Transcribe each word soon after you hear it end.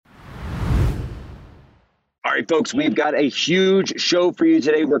All right, folks, we've got a huge show for you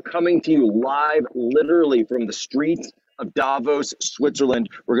today. We're coming to you live, literally from the streets of Davos, Switzerland.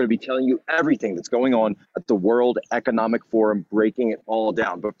 We're going to be telling you everything that's going on at the World Economic Forum, breaking it all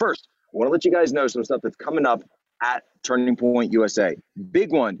down. But first, I want to let you guys know some stuff that's coming up at Turning Point USA.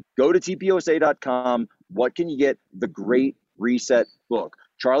 Big one, go to tpusa.com. What can you get? The Great Reset book.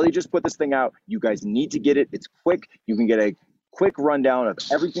 Charlie just put this thing out. You guys need to get it. It's quick. You can get a quick rundown of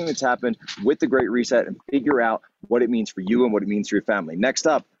everything that's happened with the Great Reset and figure out what it means for you and what it means for your family. Next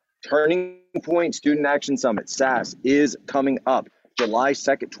up, Turning Point Student Action Summit, SAS, is coming up July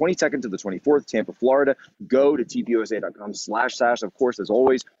 2nd, 22nd to the 24th, Tampa, Florida. Go to tpusa.com/SAS. Of course, as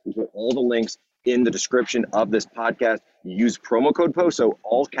always, we put all the links in the description of this podcast. Use promo code POSO,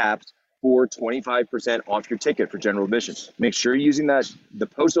 all caps, for 25% off your ticket for general admission. Make sure you're using the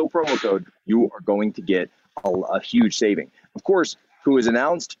POSO promo code. You are going to get a huge saving. Of course, who is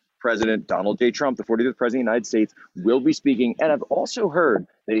announced? President Donald J. Trump, the 45th President of the United States, will be speaking. And I've also heard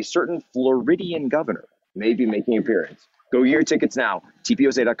that a certain Floridian governor may be making an appearance. Go get your tickets now,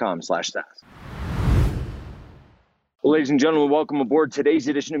 tpusa.com/SAS. Well, ladies and gentlemen, welcome aboard today's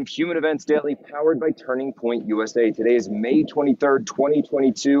edition of Human Events Daily, powered by Turning Point USA. Today is May 23rd,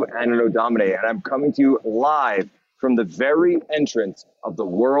 2022, Anno Domini, and I'm coming to you live from the very entrance of the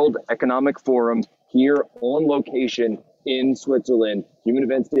World Economic Forum here on location in Switzerland. Human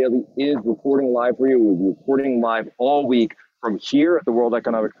Events Daily is reporting live for you. We'll be reporting live all week from here at the World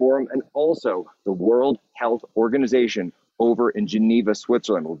Economic Forum and also the World Health Organization over in Geneva,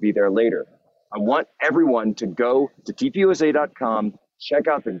 Switzerland. We'll be there later. I want everyone to go to tpusa.com, check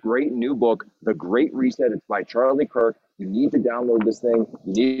out the great new book, The Great Reset. It's by Charlie Kirk. You need to download this thing.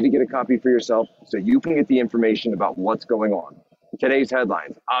 You need to get a copy for yourself so you can get the information about what's going on. Today's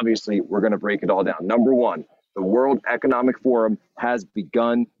headlines, obviously, we're going to break it all down. Number one, the World Economic Forum has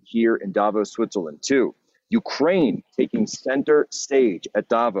begun here in Davos, Switzerland. 2, Ukraine taking center stage at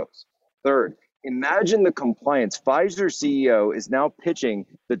Davos. 3rd, imagine the compliance. Pfizer CEO is now pitching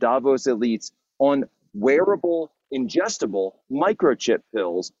the Davos elites on wearable, ingestible microchip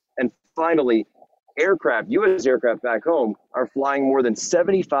pills. And finally, U.S. aircraft back home are flying more than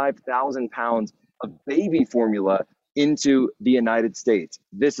 75,000 pounds of baby formula into the United States.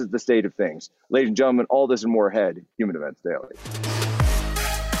 This is the state of things. Ladies and gentlemen, all this and more ahead, Human Events Daily.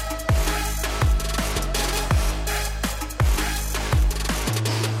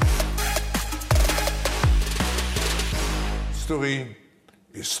 History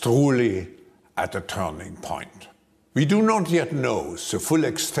is truly at a turning point. We do not yet know the full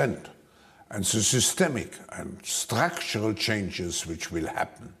extent and the systemic and structural changes which will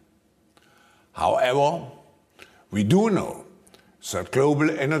happen. However, we do know that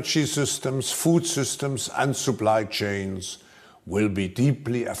global energy systems, food systems, and supply chains will be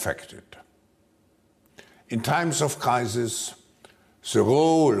deeply affected. In times of crisis, the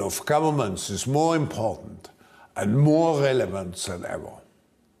role of governments is more important and more relevant than ever.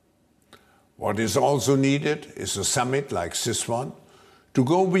 What is also needed is a summit like this one to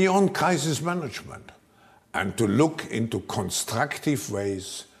go beyond crisis management and to look into constructive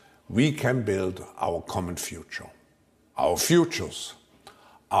ways we can build our common future. Our futures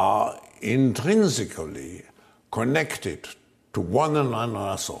are intrinsically connected to one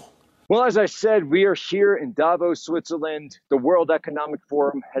another. Well, as I said, we are here in Davos, Switzerland. The World Economic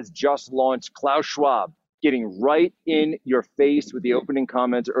Forum has just launched. Klaus Schwab getting right in your face with the opening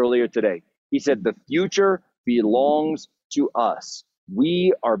comments earlier today. He said, the future belongs to us.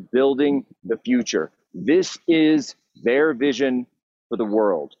 We are building the future. This is their vision for the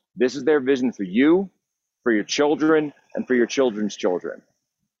world. This is their vision for you, for your children, and for your children's children.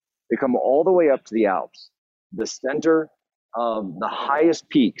 They come all the way up to the Alps, the center of the highest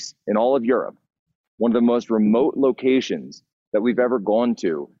peaks in all of Europe, one of the most remote locations that we've ever gone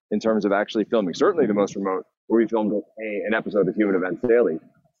to in terms of actually filming, certainly the most remote where we filmed an episode of Human Events Daily.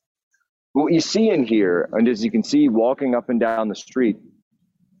 What you see in here, and as you can see walking up and down the street,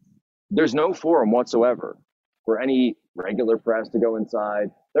 there's no forum whatsoever for any regular press to go inside.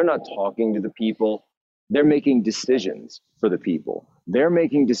 They're not talking to the people. They're making decisions for the people. They're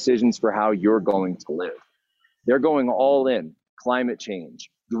making decisions for how you're going to live. They're going all in. Climate change,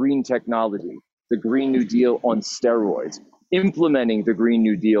 green technology, the Green New Deal on steroids, implementing the Green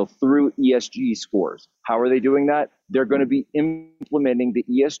New Deal through ESG scores. How are they doing that? They're going to be implementing the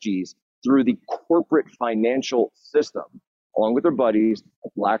ESGs through the corporate financial system, along with their buddies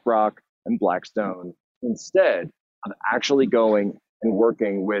at BlackRock and Blackstone, instead of actually going and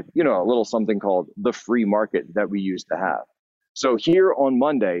working with, a little something called the free market that we used to have. So here on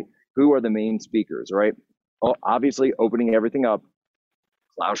Monday, who are the main speakers, right? Well, obviously opening everything up,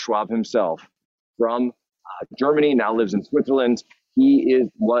 Klaus Schwab himself from Germany, now lives in Switzerland. He is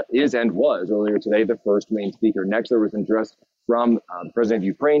what is and was earlier today the first main speaker. Next, there was an address from the president of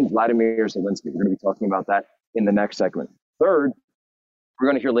Ukraine, Vladimir Zelensky. We're going to be talking about that in the next segment. Third, we're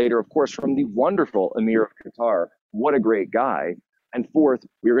going to hear later, of course, from the wonderful Emir of Qatar. What a great guy. And fourth,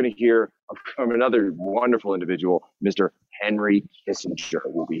 we're going to hear from another wonderful individual, Mr. Henry Kissinger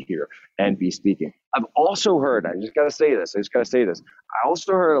will be here and be speaking. I've also heard, I just got to say this. I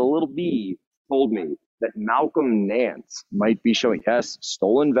also heard a little bee told me that Malcolm Nance might be showing, yes,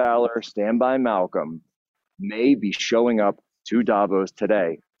 Stolen Valor, Stand By Malcolm, may be showing up to Davos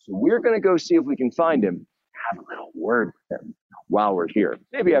today. So we're going to go see if we can find him, have a little word with him while we're here.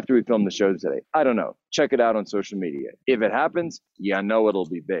 Maybe after we film the show today. I don't know. Check it out on social media. If it happens, yeah, I know it'll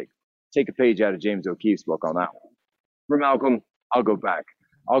be big. Take a page out of James O'Keefe's book on that one. For Malcolm, I'll go back.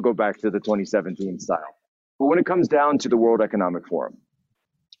 I'll go back to the 2017 style. But when it comes down to the World Economic Forum,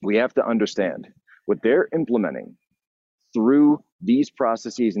 we have to understand what they're implementing through these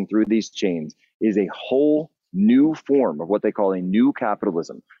processes and through these chains is a whole new form of what they call a new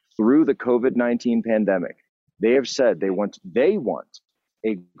capitalism. Through the COVID-19 pandemic, they have said they want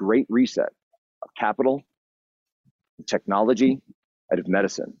a great reset of capital, of technology, and of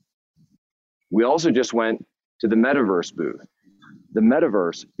medicine. We also just went to the metaverse booth. The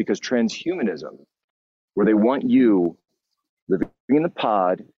metaverse, because transhumanism, where they want you living in the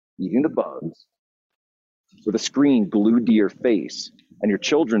pod, eating the bugs, with a screen glued to your face and your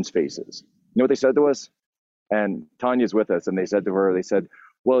children's faces. You know what they said to us? And Tanya's with us, and they said to her, they said,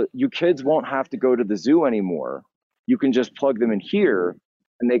 well, you kids won't have to go to the zoo anymore. You can just plug them in here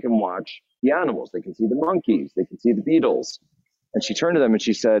and they can watch the animals. They can see the monkeys. They can see the beetles. And she turned to them and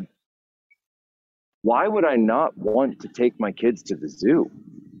she said, why would I not want to take my kids to the zoo?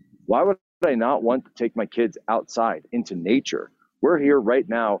 Why would I not want to take my kids outside into nature? We're here right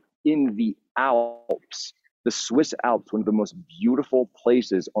now in the Alps, the Swiss Alps, one of the most beautiful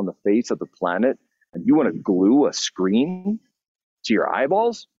places on the face of the planet. And you want to glue a screen to your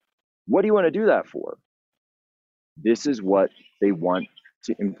eyeballs? What do you want to do that for? This is what they want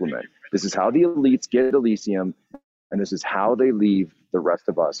to implement. This is how the elites get Elysium, and this is how they leave the rest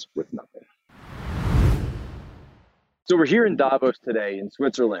of us with nothing. So we're here in Davos today in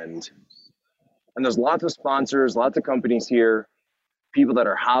Switzerland, and there's lots of sponsors, lots of companies here, people that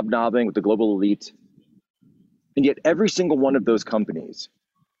are hobnobbing with the global elite. And yet every single one of those companies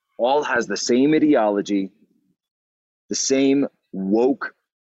all has the same ideology, the same woke,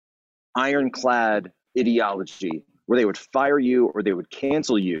 ironclad ideology where they would fire you or they would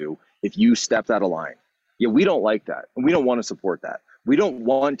cancel you if you stepped out of line. Yeah, we don't like that, and we don't want to support that. We don't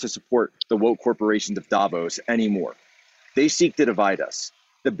want to support the woke corporations of Davos anymore. They seek to divide us.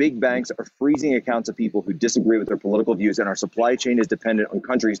 The big banks are freezing accounts of people who disagree with their political views, and our supply chain is dependent on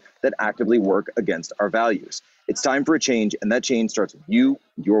countries that actively work against our values. It's time for a change, and that change starts with you,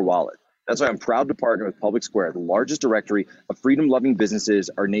 your wallet. That's why I'm proud to partner with Public Square, the largest directory of freedom-loving businesses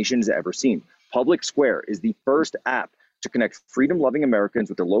our nation has ever seen. Public Square is the first app to connect freedom-loving Americans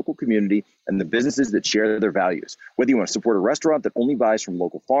with their local community and the businesses that share their values. Whether you want to support a restaurant that only buys from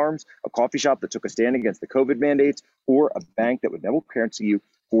local farms, a coffee shop that took a stand against the COVID mandates, or a bank that would never cancel you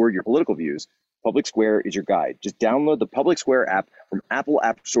for your political views, Public Square is your guide. Just download the Public Square app from Apple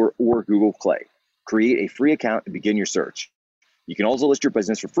App Store or Google Play. Create a free account and begin your search. You can also list your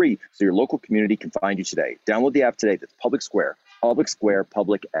business for free so your local community can find you today. Download the app today. That's Public Square. Public Square,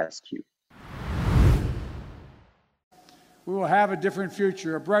 Public SQ. We will have a different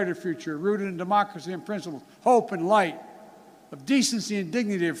future, a brighter future, rooted in democracy and principles, hope and light, of decency and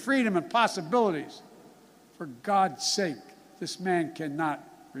dignity, of freedom and possibilities. For God's sake, this man cannot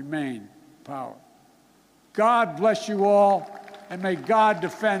remain in power. God bless you all, and may God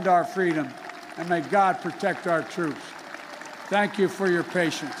defend our freedom, and may God protect our troops. Thank you for your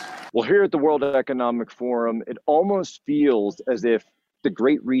patience. Well, here at the World Economic Forum, it almost feels as if the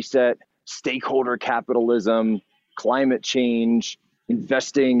Great Reset, stakeholder capitalism, climate change,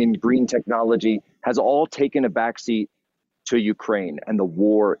 investing in green technology has all taken a backseat to Ukraine and the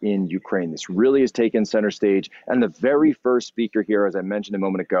war in Ukraine. This really has taken center stage. And the very first speaker here, as I mentioned a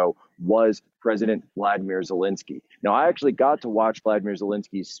moment ago, was President Vladimir Zelensky. Now, I actually got to watch Vladimir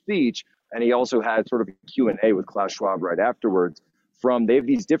Zelensky's speech, and he also had sort of a Q&A with Klaus Schwab right afterwards. They have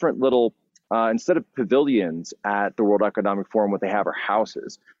these different little, instead of pavilions at the World Economic Forum, what they have are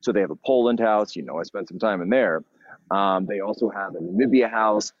houses. So they have a Poland house, I spent some time in there. They also have a Namibia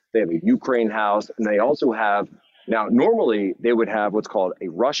house, they have a Ukraine house, and they also have, now normally they would have what's called a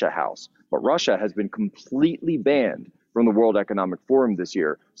Russia house, but Russia has been completely banned from the World Economic Forum this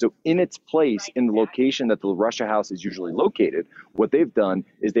year. So in its place, in the location that the Russia House is usually located, what they've done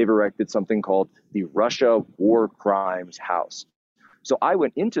is they've erected something called the Russia War Crimes House. So I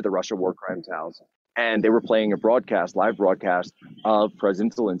went into the Russia War Crimes House, and they were playing a live broadcast of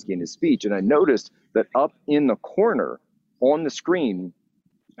President Zelensky and his speech. And I noticed that up in the corner on the screen,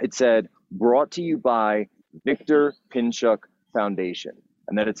 it said, brought to you by Viktor Pinchuk Foundation,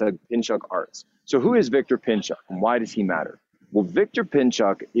 and then it's a Pinchuk Arts. So who is Viktor Pinchuk, and why does he matter? Well, Viktor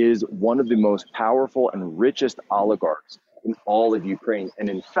Pinchuk is one of the most powerful and richest oligarchs in all of Ukraine. And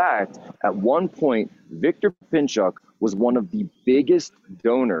in fact, at one point, Viktor Pinchuk was one of the biggest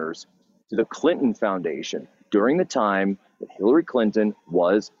donors to the Clinton Foundation during the time that Hillary Clinton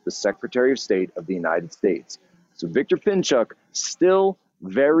was the Secretary of State of the United States. So Viktor Pinchuk still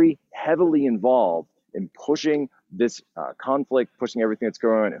very heavily involved in pushing this conflict, pushing everything that's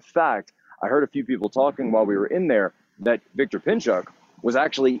going on. In fact, I heard a few people talking while we were in there that Viktor Pinchuk was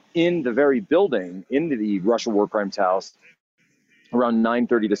actually in the very building, in the Russia War Crimes House, around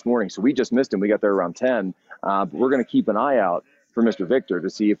 9:30 this morning. So we just missed him. We got there around 10. But we're going to keep an eye out for Mr. Viktor to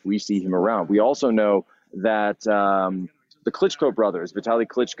see if we see him around. We also know that the Klitschko brothers, Vitaly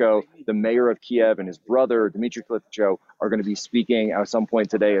Klitschko, the mayor of Kiev, and his brother, Dmitry Klitschko, are going to be speaking at some point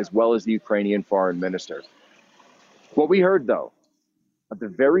today, as well as the Ukrainian foreign minister. What we heard, though, at the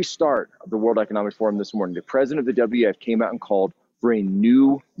very start of the World Economic Forum this morning, the president of the WEF came out and called for a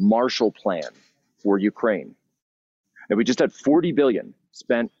new Marshall Plan for Ukraine. Now, we just had $40 billion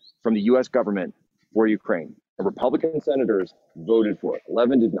spent from the U.S. government for Ukraine. The Republican senators voted for it.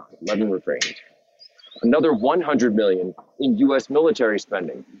 11 did not. 11 refrained. Another $100 million in U.S. military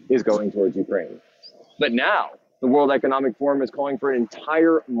spending is going towards Ukraine. But now the World Economic Forum is calling for an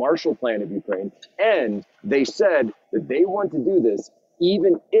entire Marshall Plan of Ukraine. And they said that they want to do this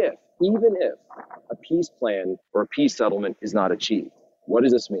even if a peace plan or a peace settlement is not achieved. What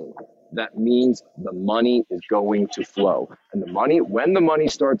does this mean? That means the money is going to flow. And when the money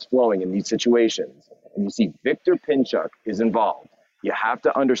starts flowing in these situations, and you see Viktor Pinchuk is involved, you have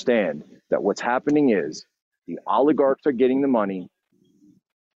to understand that what's happening is the oligarchs are getting the money,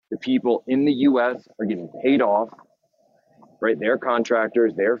 the people in the U.S. are getting paid off, right? Their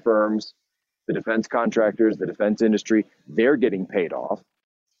contractors, their firms, the defense contractors, the defense industry, they're getting paid off.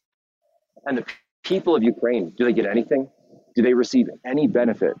 And the people of Ukraine, do they get anything? Do they receive any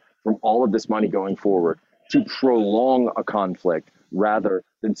benefit from all of this money going forward to prolong a conflict rather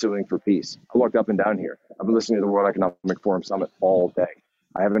than suing for peace? I walked up and down here. I've been listening to the World Economic Forum Summit all day.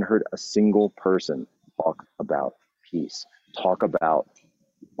 I haven't heard a single person talk about peace, talk about,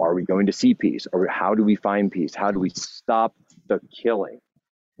 are we going to see peace? Or how do we find peace? How do we stop the killing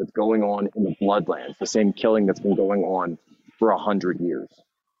that's going on in the Bloodlands, the same killing that's been going on for 100 years?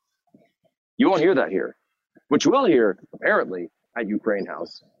 You won't hear that here. What you will hear, apparently, at Ukraine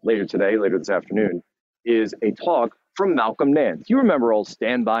House later this afternoon, is a talk from Malcolm Nance. You remember old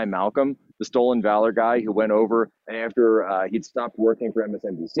Stand By Malcolm, the Stolen Valor guy who went over, and after he'd stopped working for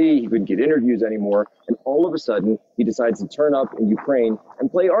MSNBC, he couldn't get interviews anymore, and all of a sudden, he decides to turn up in Ukraine and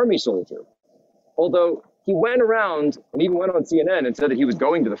play army soldier. Although he went around and even went on CNN and said that he was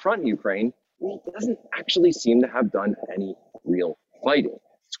going to the front in Ukraine, he doesn't actually seem to have done any real fighting.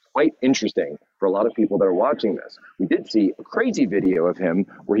 It's quite interesting for a lot of people that are watching this. We did see a crazy video of him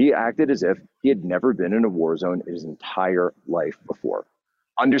where he acted as if he had never been in a war zone in his entire life before.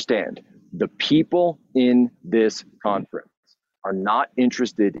 Understand, the people in this conference are not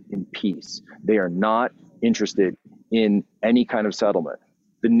interested in peace. They are not interested in any kind of settlement.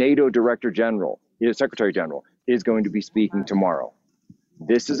 The NATO Secretary General, is going to be speaking tomorrow.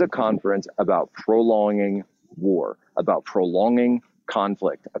 This is a conference about prolonging war, about prolonging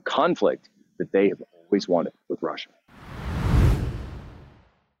conflict, a conflict that they have always wanted with Russia.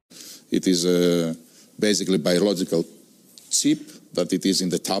 It is basically biological chip that it is in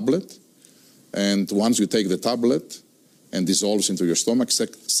the tablet. And once you take the tablet and dissolves into your stomach,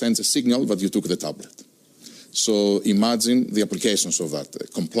 sends a signal that you took the tablet. So imagine the applications of that,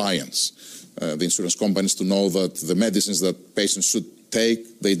 compliance. The insurance companies to know that the medicines that patients should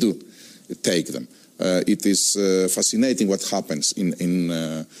take, they do take them. It is fascinating what happens in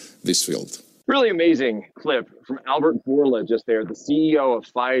this field. Really amazing clip from Albert Bourla just there, the CEO of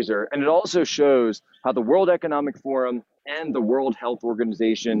Pfizer. And it also shows how the World Economic Forum and the World Health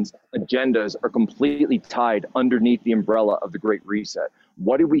Organization's agendas are completely tied underneath the umbrella of the Great Reset.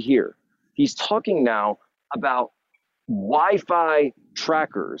 What did we hear? He's talking now about Wi-Fi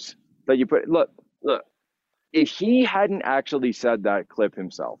trackers that you put. Look, if he hadn't actually said that clip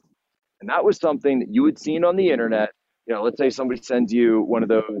himself, and that was something that you had seen on the internet, let's say somebody sends you one of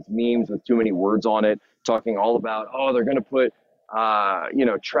those memes with too many words on it, talking all about, oh, they're going to put,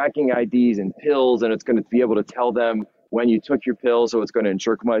 tracking IDs in pills, and it's going to be able to tell them when you took your pill, so it's going to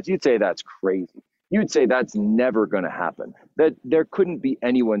ensure compliance. You'd say that's crazy. You'd say that's never going to happen. That there couldn't be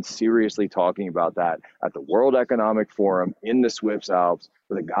anyone seriously talking about that at the World Economic Forum in the Swiss Alps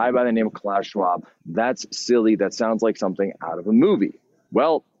with a guy by the name of Klaus Schwab. That's silly. That sounds like something out of a movie.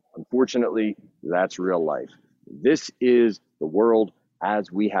 Well, unfortunately, that's real life. This is the world as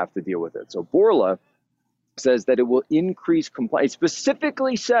we have to deal with it. So Bourla says that it will increase compliance. It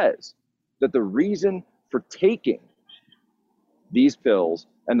specifically says that the reason for taking these pills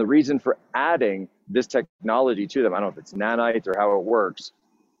and the reason for adding this technology to them, I don't know if it's nanites or how it works,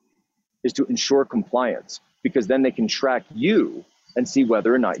 is to ensure compliance, because then they can track you and see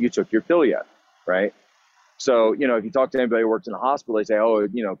whether or not you took your pill yet, right? So, if you talk to anybody who works in a hospital, they say, oh,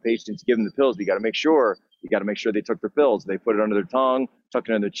 patients give them the pills, but you got to make sure they took their pills. They put it under their tongue, tuck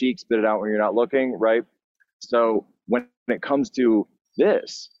it under their cheek, spit it out when you're not looking, right? So when it comes to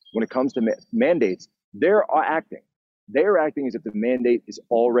this, when it comes to mandates, they're acting as if the mandate is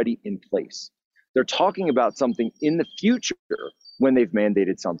already in place. They're talking about something in the future when they've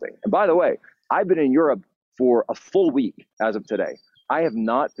mandated something. And by the way, I've been in Europe for a full week as of today. I have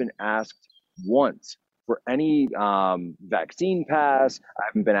not been asked once for any vaccine pass. I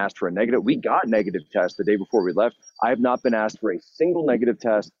haven't been asked for a negative. We got negative tests the day before we left. I have not been asked for a single negative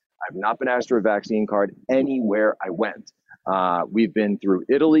test. I've not been asked for a vaccine card anywhere I went. We've been through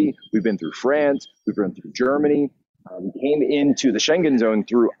Italy. We've been through France. We've been through Germany. We came into the Schengen zone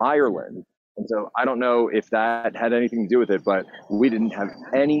through Ireland. And so I don't know if that had anything to do with it, but we didn't have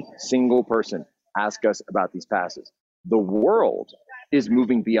any single person ask us about these passes. The world is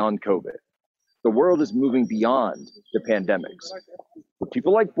moving beyond COVID. The world is moving beyond the pandemics. But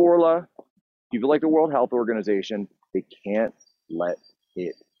people like Bourla, people like the World Health Organization, they can't let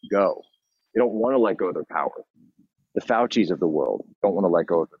it go. They don't want to let go of their power. The Faucis of the world don't want to let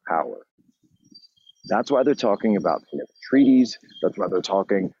go of their power. That's why they're talking about treaties. That's why they're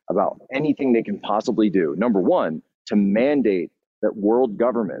talking about anything they can possibly do. Number one, to mandate that world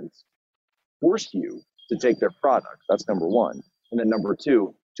governments force you to take their products. That's number one. And then number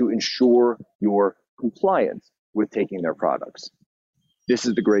two, to ensure your compliance with taking their products. This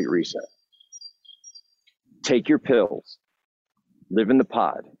is the Great Reset. Take your pills, live in the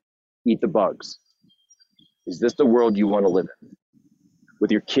pod, eat the bugs. Is this the world you want to live in? With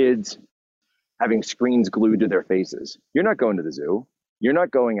your kids having screens glued to their faces. You're not going to the zoo. You're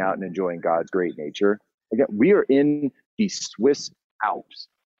not going out and enjoying God's great nature. Again, we are in the Swiss Alps.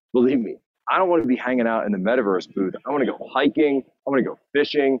 Believe me, I don't want to be hanging out in the metaverse booth. I want to go hiking. I want to go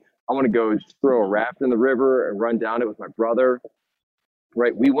fishing. I want to go throw a raft in the river and run down it with my brother,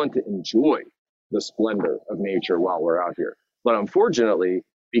 right? We want to enjoy the splendor of nature while we're out here. But unfortunately,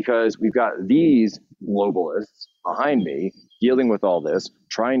 because we've got these globalists behind me dealing with all this,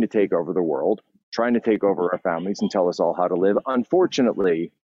 trying to take over the world, trying to take over our families and tell us all how to live,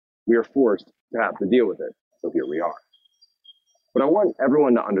 unfortunately, we are forced to have to deal with it. So here we are. But I want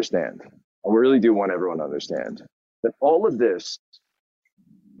everyone to understand, I really do want everyone to understand, that all of this,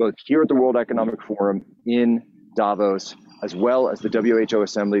 both here at the World Economic Forum in Davos, as well as the WHO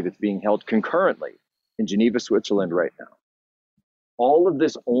assembly that's being held concurrently in Geneva, Switzerland right now, all of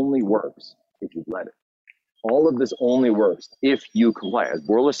this only works if you let it. All of this only works if you comply. As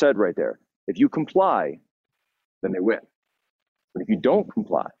Bourla said right there, if you comply, then they win. But if you don't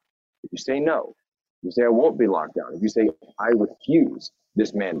comply, if you say no, if you say I won't be locked down, if you say I refuse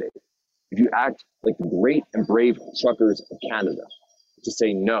this mandate, if you act like the great and brave truckers of Canada to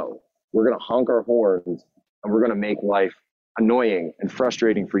say no, we're going to honk our horns and we're going to make life annoying and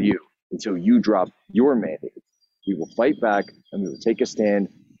frustrating for you until you drop your mandate. We will fight back and we will take a stand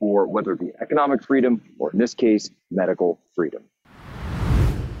for whether it be economic freedom or, in this case, medical freedom.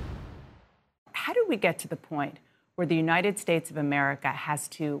 How do we get to the point where the United States of America has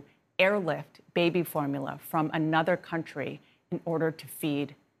to airlift baby formula from another country in order to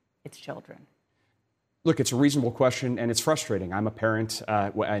feed its children? Look, it's a reasonable question, and it's frustrating. I'm a parent,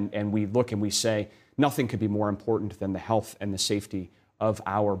 and we look and we say nothing could be more important than the health and the safety of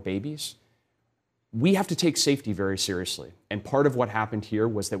our babies. We have to take safety very seriously. And part of what happened here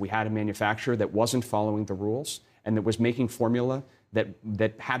was that we had a manufacturer that wasn't following the rules and that was making formula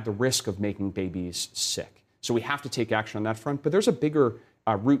that had the risk of making babies sick. So we have to take action on that front. But there's a bigger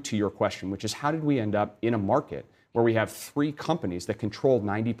root to your question, which is how did we end up in a market where we have 3 companies that control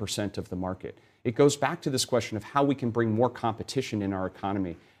 90% of the market? It goes back to this question of how we can bring more competition in our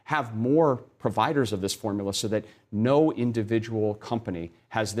economy, have more providers of this formula so that no individual company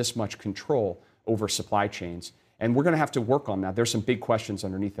has this much control over supply chains. And we're going to have to work on that. There's some big questions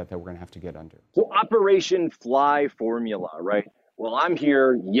underneath that we're going to have to get under. So Operation Fly Formula, right? Well, I'm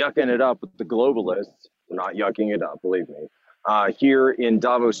here yucking it up with the globalists. We're not yucking it up, believe me. Here in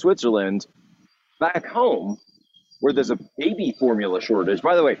Davos, Switzerland, back home, where there's a baby formula shortage.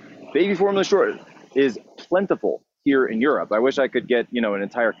 By the way, baby formula shortage is plentiful here in Europe. I wish I could get, an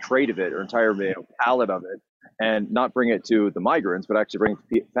entire crate of it or entire pallet of it and not bring it to the migrants, but actually bring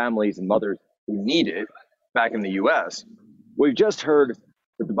it to families and mothers who need it back in the U.S. We've just heard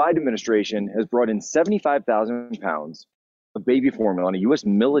that the Biden administration has brought in 75,000 pounds of baby formula on a U.S.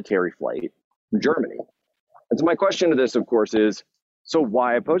 military flight from Germany. And so my question to this, of course, is, so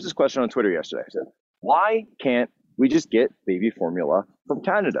why? I posed this question on Twitter yesterday. I said, why can't we just get baby formula from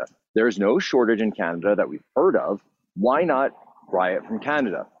Canada? There's no shortage in Canada that we've heard of. Why not buy it from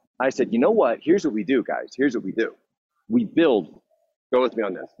Canada? I said, you know what? Here's what we do, guys. Here's what we do. We build, go with me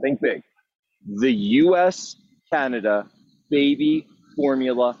on this, think big, the U.S.-Canada baby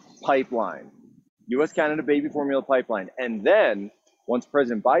formula pipeline. U.S.-Canada baby formula pipeline. And then, once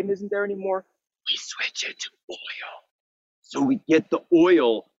President Biden isn't there anymore, we switch it to oil. So we get the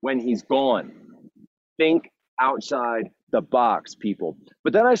oil when he's gone. Think outside the box, people.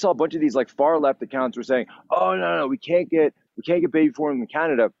 But then I saw a bunch of these far left accounts were saying, oh no, we can't get baby formula from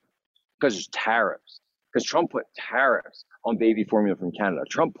Canada because there's tariffs. Because Trump put tariffs on baby formula from Canada.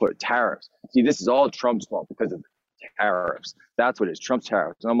 Trump put tariffs. See, this is all Trump's fault because of tariffs. That's what it is, Trump's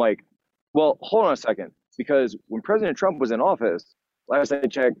tariffs. And I'm like, well, hold on a second. Because when President Trump was in office, last I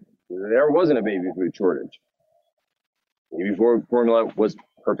checked, there wasn't a baby food shortage. Baby formula was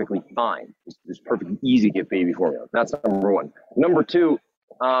perfectly fine. It's perfectly easy to get baby formula. That's number one. Number two,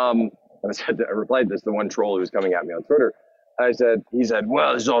 I replied this to one troll who was coming at me on Twitter. He said,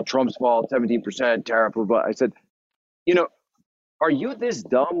 well, this is all Trump's fault, 17% tariff, blah, blah. I said, are you this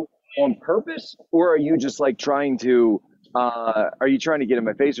dumb on purpose? Or are you just trying to get in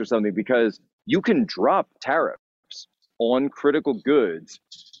my face or something? Because you can drop tariffs on critical goods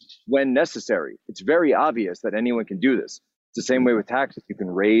when necessary. It's very obvious that anyone can do this. It's the same way with taxes. You can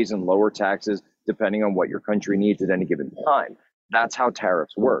raise and lower taxes depending on what your country needs at any given time. That's how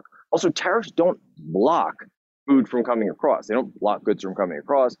tariffs work. Also, tariffs don't block food from coming across. They don't block goods from coming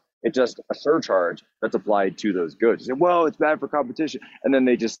across. It's just a surcharge that's applied to those goods. You say, well, it's bad for competition. And then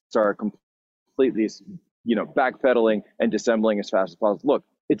they just start completely, backpedaling and dissembling as fast as possible. Look,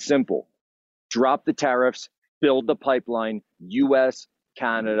 it's simple. Drop the tariffs, build the pipeline, U.S.,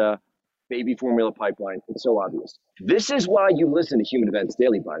 Canada, baby formula pipeline. It's so obvious. This is why you listen to Human Events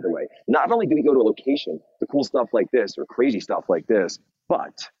Daily, by the way. Not only do we go to a location to cool stuff like this or crazy stuff like this,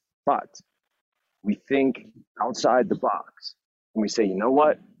 but we think outside the box and we say, you know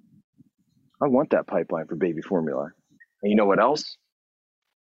what? I want that pipeline for baby formula. And you know what else?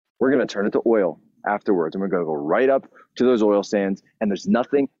 We're going to turn it to oil afterwards. And we're going to go right up to those oil sands. And there's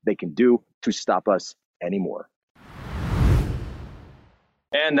nothing they can do to stop us anymore.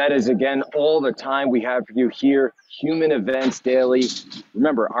 And that is, again, all the time we have for you here, Human Events Daily.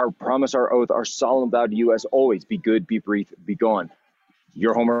 Remember, our promise, our oath, our solemn vow to you as always, be good, be brief, be gone.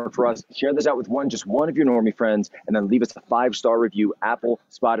 Your homework for us, share this out with just one of your normie friends, and then leave us a 5-star review, Apple,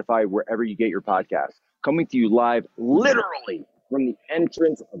 Spotify, wherever you get your podcasts. Coming to you live, literally, from the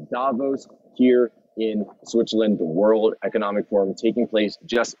entrance of Davos here in Switzerland, the World Economic Forum taking place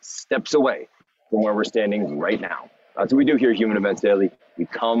just steps away from where we're standing right now. That's what we do here at Human Events Daily. We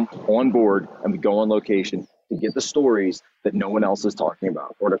come on board and we go on location to get the stories that no one else is talking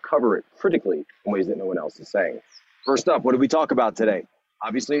about or to cover it critically in ways that no one else is saying. First up, what did we talk about today?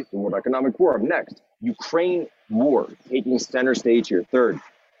 Obviously, the World Economic Forum. Next, Ukraine war taking center stage here. Third,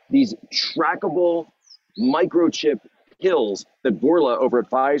 these trackable microchip pills that Bourla over at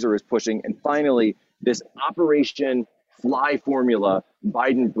Pfizer is pushing. And finally, this Operation Fly Formula,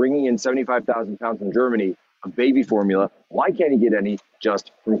 Biden bringing in 75,000 pounds from Germany of baby formula. Why can't he get any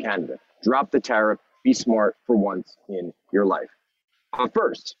just from Canada? Drop the tariff. Be smart for once in your life. But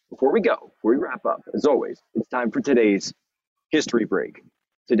first, before we wrap up, as always, it's time for today's history break.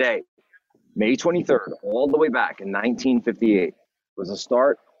 Today, May 23rd, all the way back in 1958, was a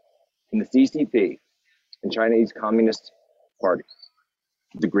start in the CCP and Chinese Communist Party,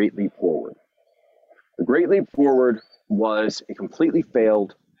 the Great Leap Forward. The Great Leap Forward was a completely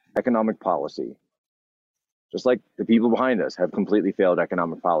failed economic policy, just like the people behind us have completely failed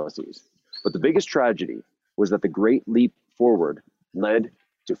economic policies. But the biggest tragedy was that the Great Leap Forward led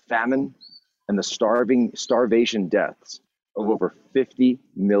to famine and the starvation deaths of over 50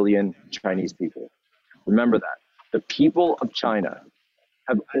 million Chinese people. Remember that. The people of China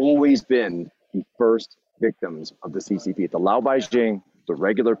have always been the first victims of the CCP. The Lao Baixing, the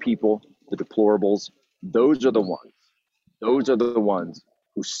regular people, the deplorables, Those are the ones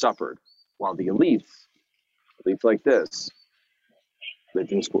who suffered, while the elites like this,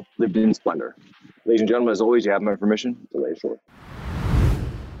 lived in splendor. Ladies and gentlemen, as always, you have my permission to lay ashore.